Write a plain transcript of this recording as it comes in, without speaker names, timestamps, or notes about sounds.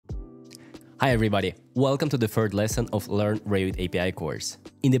Hi everybody, welcome to the third lesson of Learn Revit API course.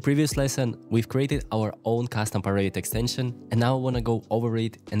 In the previous lesson, we've created our own custom pyRevit extension, and now I want to go over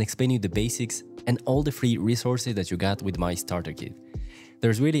it and explain you the basics and all the free resources that you got with my starter kit.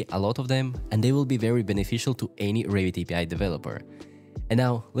 There's really a lot of them, and they will be very beneficial to any Revit API developer. And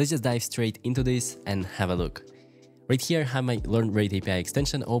now, let's just dive straight into this and have a look. Right here I have my Learn Revit API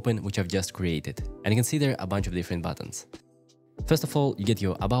extension open, which I've just created, and you can see there a bunch of different buttons. First of all, you get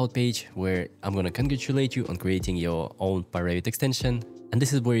your About page, where I'm gonna congratulate you on creating your own pyRevit extension, and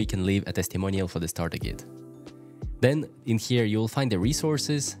this is where you can leave a testimonial for the starter kit. Then, in here you'll find the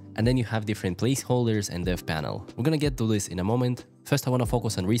resources, and then you have different placeholders and dev panel. We're gonna get to this in a moment. First I wanna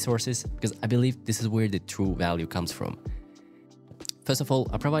focus on resources, because I believe this is where the true value comes from. First of all,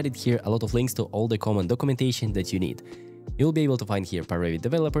 I provided here a lot of links to all the common documentation that you need. You'll be able to find here pyRevit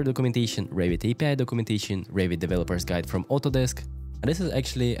developer documentation, Revit API documentation, Revit developer's guide from Autodesk, and this is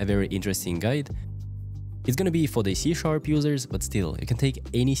actually a very interesting guide. It's gonna be for the C# users, but still, you can take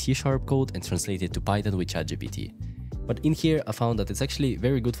any C# code and translate it to Python with ChatGPT. But in here, I found that it's actually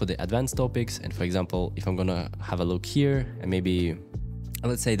very good for the advanced topics, and for example, if I'm gonna have a look here, and maybe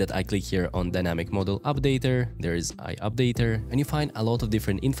let's say that I click here on Dynamic Model Updater, there is iUpdater, and you find a lot of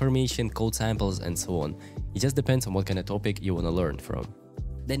different information, code samples, and so on. It just depends on what kind of topic you want to learn from.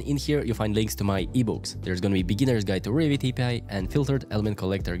 Then in here you find links to my ebooks. There's going to be Beginner's Guide to Revit API and Filtered Element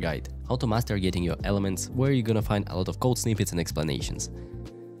Collector Guide, how to master getting your elements, where you're going to find a lot of code snippets and explanations.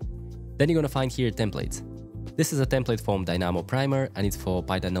 Then you're going to find here templates. This is a template from Dynamo Primer, and it's for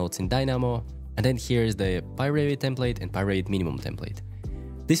Python nodes in Dynamo. And then here is the pyRevit template and pyRevit minimum template.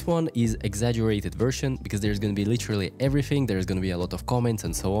 This one is exaggerated version because there's going to be literally everything, there's going to be a lot of comments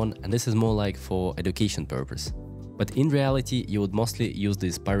and so on, and this is more like for education purpose. But in reality, you would mostly use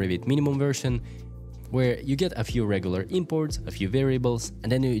this pyRevit minimum version, where you get a few regular imports, a few variables,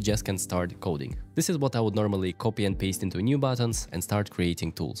 and then you just can start coding. This is what I would normally copy and paste into new buttons and start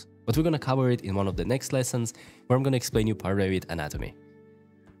creating tools. But we're going to cover it in one of the next lessons, where I'm going to explain you pyRevit anatomy.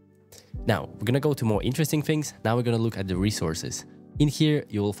 Now, we're going to go to more interesting things. Now we're going to look at the resources. In here,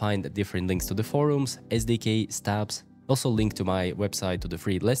 you will find different links to the forums, SDK, stabs, also link to my website to the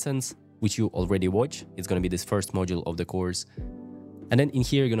free lessons, which you already watch. It's going to be this first module of the course. And then in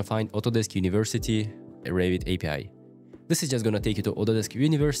here, you're going to find Autodesk University Revit API. This is just going to take you to Autodesk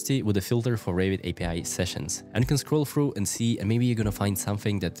University with a filter for Revit API sessions. And you can scroll through and see, and maybe you're going to find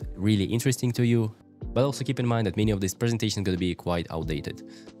something that's really interesting to you. But also keep in mind that many of these presentations are going to be quite outdated.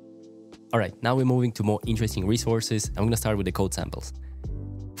 Alright, now we're moving to more interesting resources. I'm gonna start with the code samples.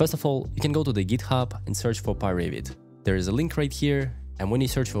 First of all, you can go to the GitHub and search for pyRevit. There is a link right here, and when you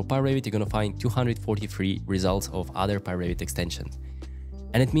search for pyRevit, you're gonna find 243 results of other pyRevit extensions.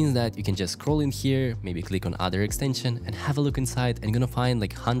 And it means that you can just scroll in here, maybe click on other extension, and have a look inside, and you're gonna find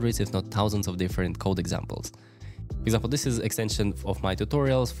like hundreds if not thousands of different code examples. For example, this is extension of my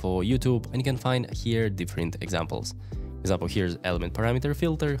tutorials for YouTube, and you can find here different examples. For example, here's element parameter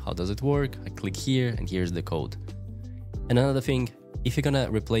filter, how does it work? I click here and here's the code. And another thing, if you're gonna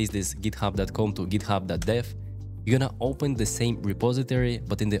replace this github.com to github.dev, you're gonna open the same repository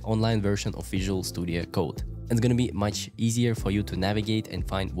but in the online version of Visual Studio Code. And it's gonna be much easier for you to navigate and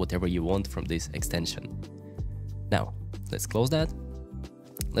find whatever you want from this extension. Now, let's close that.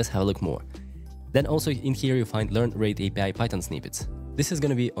 Let's have a look more. Then also in here you find Learn Revit API Python snippets. This is going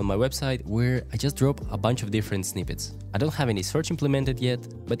to be on my website, where I just drop a bunch of different snippets. I don't have any search implemented yet,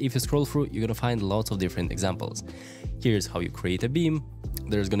 but if you scroll through, you're going to find lots of different examples. Here's how you create a beam,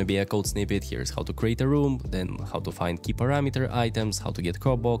 there's going to be a code snippet, here's how to create a room, then how to find key parameter items, how to get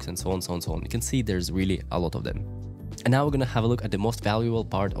crop box, and so on, so on, so on. You can see there's really a lot of them. And now we're going to have a look at the most valuable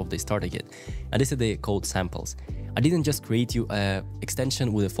part of the starter kit, and this is the code samples. I didn't just create you an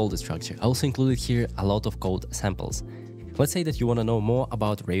extension with a folder structure, I also included here a lot of code samples. Let's say that you want to know more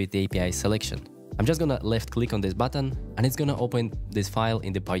about Revit API selection. I'm just gonna left click on this button, and it's gonna open this file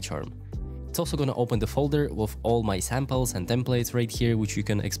in the PyCharm. It's also gonna open the folder with all my samples and templates right here, which you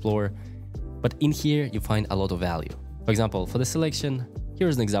can explore. But in here you find a lot of value. For example, for the selection,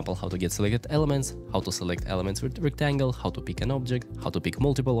 here's an example how to get selected elements, how to select elements with rectangle, how to pick an object, how to pick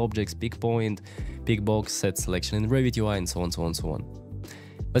multiple objects, pick point, pick box, set selection in Revit UI, and so on, so on, so on.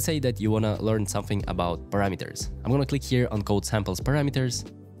 Let's say that you want to learn something about parameters. I'm going to click here on Code Samples Parameters.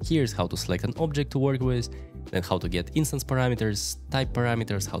 Here's how to select an object to work with, then how to get instance parameters, type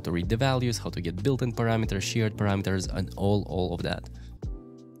parameters, how to read the values, how to get built-in parameters, shared parameters, and all of that.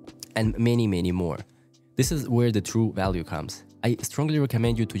 And many, many more. This is where the true value comes. I strongly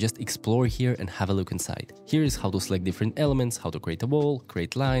recommend you to just explore here and have a look inside. Here is how to select different elements, how to create a wall,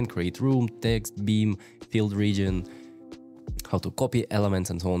 create line, create room, text, beam, field region, how to copy elements,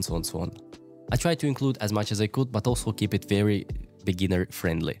 and so on, so on, so on. I tried to include as much as I could, but also keep it very beginner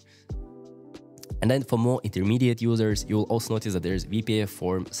friendly. And then for more intermediate users, you will also notice that there's WPF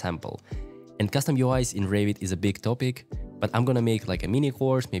form sample. And custom UIs in Revit is a big topic, but I'm gonna make like a mini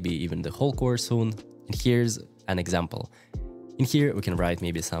course, maybe even the whole course soon. And here's an example. In here, we can write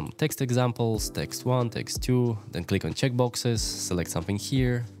maybe some text examples, text 1, text 2, then click on checkboxes, select something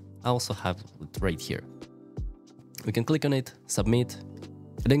here. I also have it right here. We can click on it, submit,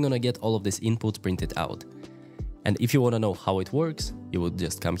 and then gonna get all of this input printed out. And if you wanna know how it works, you would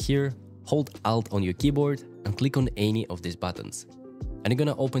just come here, hold Alt on your keyboard, and click on any of these buttons. And you're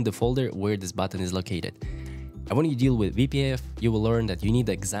gonna open the folder where this button is located. And when you deal with WPF, you will learn that you need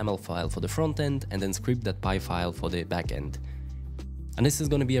the XAML file for the front end and then script.py file for the back end. And this is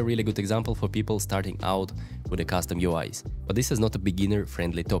going to be a really good example for people starting out with the custom UIs. But this is not a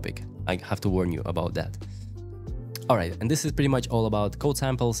beginner-friendly topic. I have to warn you about that. Alright, and this is pretty much all about code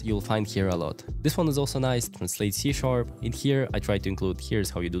samples you'll find here a lot. This one is also nice, translate C#. In here, I try to include here's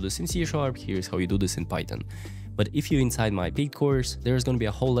how you do this in C#, here's how you do this in Python. But if you're inside my paid course, there's going to be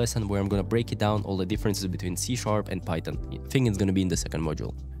a whole lesson where I'm going to break it down, all the differences between C# and Python. I think it's going to be in the second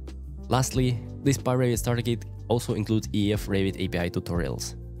module. Lastly, this pyRevit StarterKit also includes EF Revit API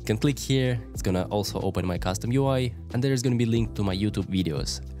tutorials. You can click here, it's gonna also open my custom UI, and there's gonna be linked to my YouTube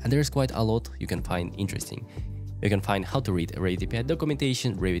videos. And there's quite a lot you can find interesting. You can find how to read Revit API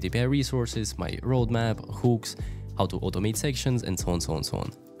documentation, Revit API resources, my roadmap, hooks, how to automate sections, and so on, so on, so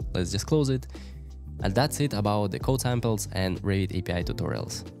on. Let's just close it. And that's it about the code samples and Revit API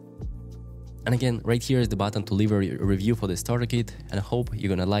tutorials. And again, right here is the button to leave a review for the starter kit, and I hope you're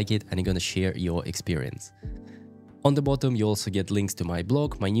gonna like it and you're gonna share your experience. On the bottom, you also get links to my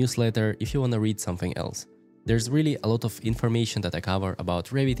blog, my newsletter, if you wanna read something else. There's really a lot of information that I cover about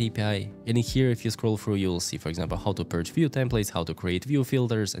Revit API, and in here, if you scroll through, you'll see, for example, how to purge view templates, how to create view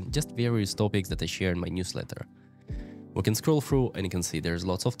filters, and just various topics that I share in my newsletter. We can scroll through and you can see there's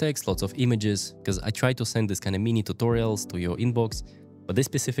lots of text, lots of images, because I try to send this kind of mini tutorials to your inbox. But this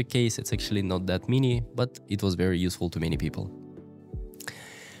specific case, it's actually not that mini, but it was very useful to many people.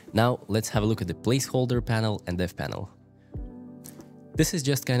 Now, let's have a look at the placeholder panel and dev panel. This is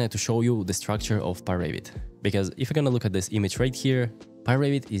just kind of to show you the structure of pyRevit, because if you're gonna look at this image right here,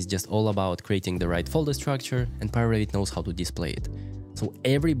 pyRevit is just all about creating the right folder structure, and pyRevit knows how to display it. So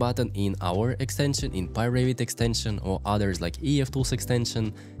every button in our extension, in pyRevit Extension or others like EF Tools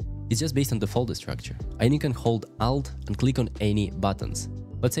Extension, is just based on the folder structure. And you can hold Alt and click on any buttons.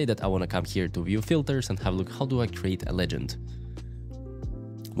 Let's say that I want to come here to view filters and have a look, how do I create a legend?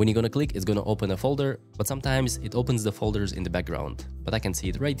 When you're gonna click, it's gonna open a folder, but sometimes it opens the folders in the background. But I can see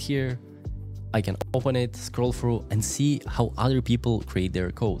it right here. I can open it, scroll through, and see how other people create their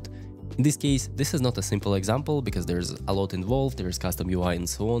code. In this case, this is not a simple example because there's a lot involved, there's custom UI and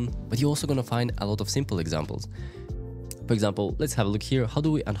so on, but you're also gonna find a lot of simple examples. For example, let's have a look here. How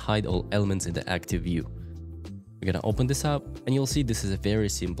do we unhide all elements in the active view? We're gonna open this up and you'll see this is a very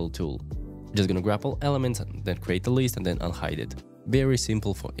simple tool. We're just gonna grab all elements and then create a list and then unhide it. Very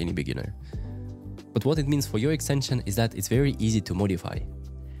simple for any beginner. But what it means for your extension is that it's very easy to modify.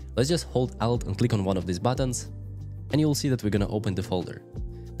 Let's just hold Alt and click on one of these buttons and you'll see that we're gonna open the folder.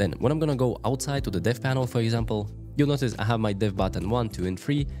 Then when I'm gonna go outside to the dev panel, for example, you'll notice I have my dev button 1, 2, and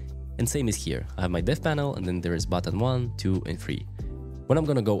 3. And same is here. I have my dev panel and then there is button 1, 2, and 3. When I'm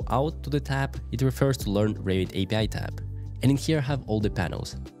gonna go out to the tab, it refers to LearnRevit API tab. And in here I have all the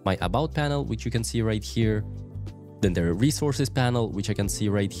panels. My About panel, which you can see right here. Then there are Resources panel, which I can see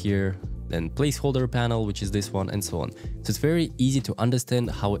right here. Then Placeholder panel, which is this one, and so on. So it's very easy to understand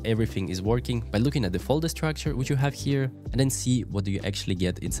how everything is working by looking at the folder structure, which you have here, and then see what do you actually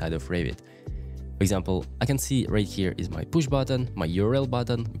get inside of Revit. For example, I can see right here is my push button, my URL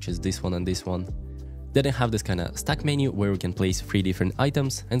button, which is this one and this one. Then I have this kind of stack menu where we can place 3 different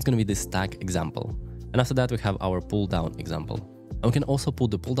items, and it's going to be this stack example. And after that, we have our pull down example. And we can also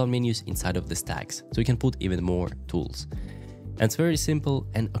put the pull down menus inside of the stacks, so we can put even more tools. And it's very simple,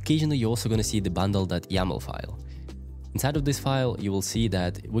 and occasionally you're also going to see the bundle.yaml file. Inside of this file, you will see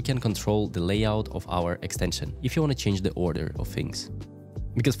that we can control the layout of our extension if you want to change the order of things.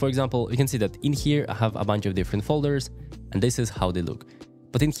 Because, for example, you can see that in here I have a bunch of different folders, and this is how they look.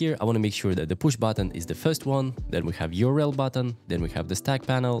 But in here, I want to make sure that the push button is the first one, then we have URL button, then we have the stack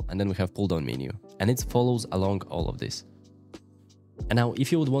panel, and then we have pull down menu. And it follows along all of this. And now,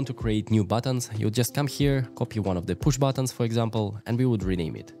 if you would want to create new buttons, you would just come here, copy one of the push buttons, for example, and we would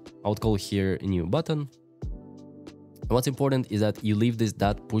rename it. I would call here a new button. And what's important is that you leave this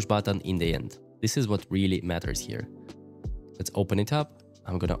 .push button in the end. This is what really matters here. Let's open it up.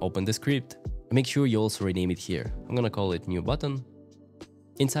 I'm gonna open the script and make sure you also rename it here. I'm gonna call it new button.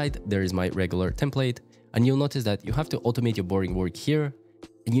 Inside, there is my regular template, and you'll notice that you have to automate your boring work here,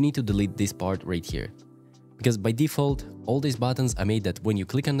 and you need to delete this part right here. Because by default, all these buttons are made that when you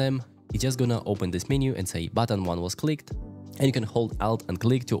click on them, it's just gonna open this menu and say button 1 was clicked, and you can hold Alt and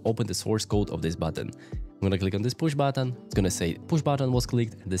click to open the source code of this button. I'm gonna click on this push button, it's gonna say push button was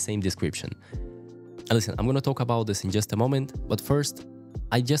clicked and the same description. And listen, I'm gonna talk about this in just a moment, but first,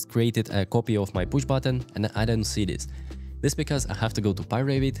 I just created a copy of my push button and I don't see this. This is because I have to go to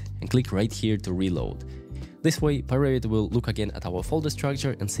pyRevit and click right here to reload. This way, pyRevit will look again at our folder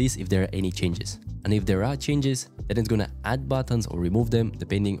structure and sees if there are any changes. And if there are changes, then it's gonna add buttons or remove them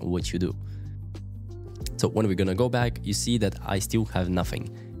depending on what you do. So when we're gonna go back, you see that I still have nothing.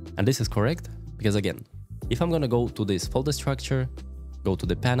 And this is correct because again, if I'm gonna go to this folder structure, go to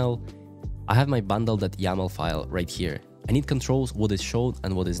the panel, I have my bundle.yaml file right here, and it controls what is shown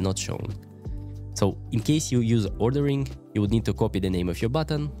and what is not shown. So in case you use ordering, you would need to copy the name of your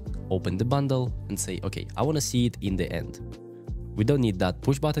button, open the bundle and say, okay, I want to see it in the end. We don't need that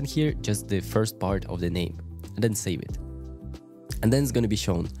push button here, just the first part of the name, and then save it. And then it's going to be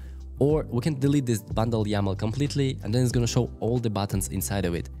shown. Or we can delete this bundle YAML completely, and then it's going to show all the buttons inside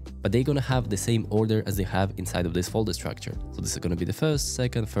of it, but they're going to have the same order as they have inside of this folder structure. So this is going to be the first,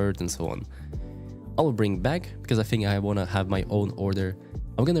 second, third, and so on. I'll bring back, because I think I want to have my own order.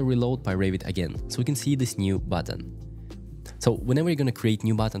 I'm going to reload pyRevit again, so we can see this new button. So whenever you're going to create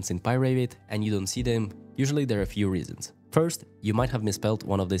new buttons in pyRevit and you don't see them, usually there are a few reasons. First, you might have misspelled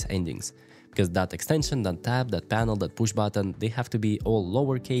one of these endings, because that extension, that tab, that panel, that push button, they have to be all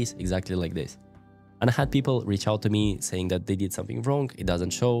lowercase, exactly like this. And I had people reach out to me saying that they did something wrong, it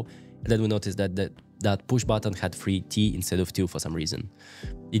doesn't show, and then we noticed that push button had 3 T instead of 2 for some reason.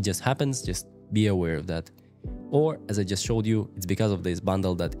 It just happens, just be aware of that. Or, as I just showed you, it's because of this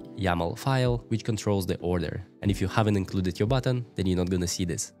bundle.yaml file, which controls the order. And if you haven't included your button, then you're not gonna see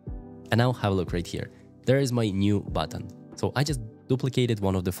this. And now have a look right here. There is my new button. So I just duplicated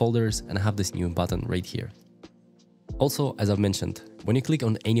one of the folders and I have this new button right here. Also, as I've mentioned, when you click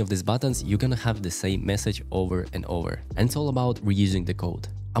on any of these buttons, you're gonna have the same message over and over. And it's all about reusing the code.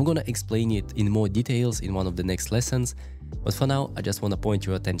 I'm gonna explain it in more details in one of the next lessons, but for now, I just want to point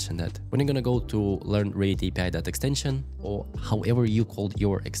your attention that when you're gonna go to LearnRevitAPI.extension or however you called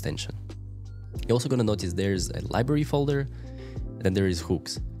your extension, you're also gonna notice there's a library folder and then there is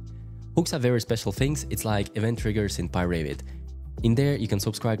hooks. Hooks are very special things. It's like event triggers in pyRevit. In there, you can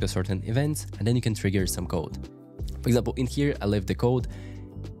subscribe to certain events and then you can trigger some code. For example, in here, I left the code,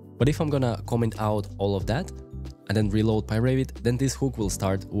 but if I'm gonna comment out all of that and then reload pyRevit, then this hook will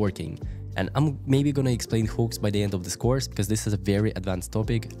start working. And I'm maybe gonna explain hooks by the end of this course because this is a very advanced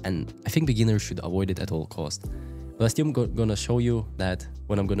topic and I think beginners should avoid it at all costs. But I still gonna show you that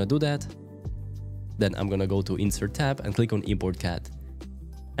when I'm gonna do that, then I'm gonna go to Insert tab and click on Import CAD.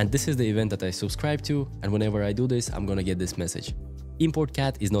 And this is the event that I subscribe to, and whenever I do this, I'm gonna get this message. Import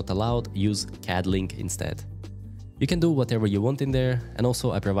CAD is not allowed, use CAD link instead. You can do whatever you want in there, and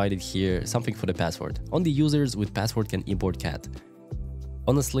also I provided here something for the password. Only users with password can import CAD.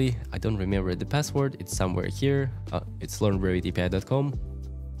 Honestly, I don't remember the password, it's somewhere here, it's LearnRevitAPI.com.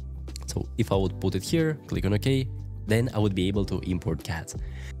 So if I would put it here, click on OK, then I would be able to import CAD.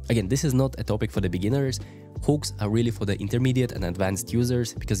 Again, this is not a topic for the beginners. Hooks are really for the intermediate and advanced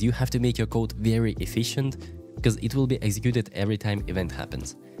users because you have to make your code very efficient because it will be executed every time event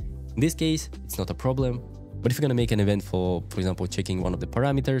happens. In this case, it's not a problem, but if you're gonna make an event for example, checking one of the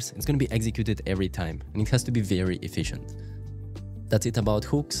parameters, it's gonna be executed every time and it has to be very efficient. That's it about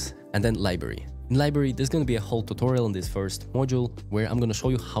hooks, and then library. In library, there's gonna be a whole tutorial in this first module where I'm gonna show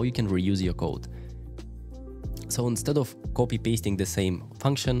you how you can reuse your code. So instead of copy-pasting the same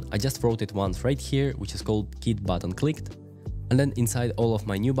function, I just wrote it once right here, which is called git button clicked. And then inside all of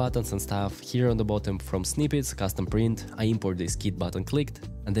my new buttons and stuff, here on the bottom from Snippets, custom print, I import this git button clicked,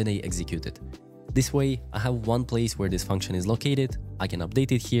 and then I execute it. This way, I have one place where this function is located, I can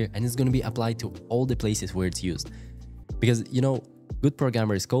update it here, and it's gonna be applied to all the places where it's used. Because, you know, good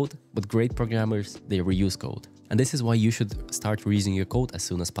programmers code, but great programmers, they reuse code. And this is why you should start reusing your code as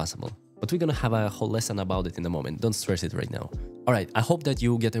soon as possible. But we're gonna have a whole lesson about it in a moment, don't stress it right now. Alright, I hope that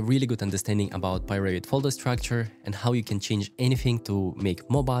you get a really good understanding about pyRevit folder structure and how you can change anything to make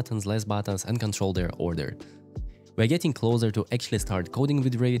more buttons, less buttons, and control their order. We're getting closer to actually start coding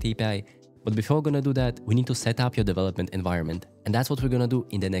with Revit API, but before we're gonna do that, we need to set up your development environment, and that's what we're gonna do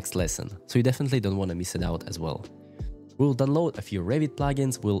in the next lesson, so you definitely don't wanna miss it out as well. We'll download a few Revit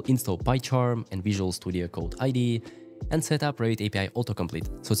plugins, we'll install PyCharm and Visual Studio Code IDE, and set up Revit API autocomplete,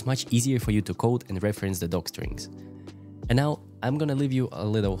 so it's much easier for you to code and reference the doc strings. And now I'm gonna leave you a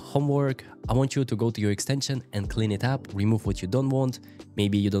little homework. I want you to go to your extension and clean it up, remove what you don't want.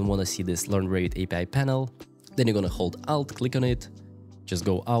 Maybe you don't want to see this Learn Revit API panel. Then you're gonna hold Alt, click on it, just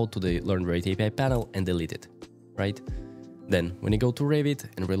go out to the Learn Revit API panel and delete it, right? Then when you go to Revit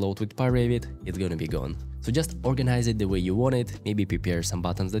and reload with pyRevit, it's gonna be gone. So just organize it the way you want it, maybe prepare some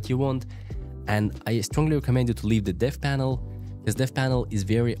buttons that you want. And I strongly recommend you to leave the dev panel, because dev panel is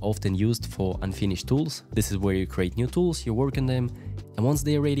very often used for unfinished tools. This is where you create new tools, you work on them, and once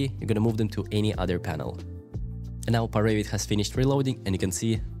they're ready, you're gonna move them to any other panel. And now pyRevit has finished reloading, and you can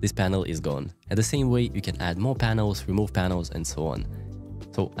see this panel is gone. And the same way, you can add more panels, remove panels, and so on.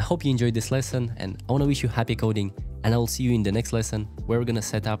 So I hope you enjoyed this lesson, and I wanna wish you happy coding, and I will see you in the next lesson where we're gonna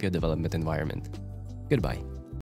set up your development environment. Goodbye.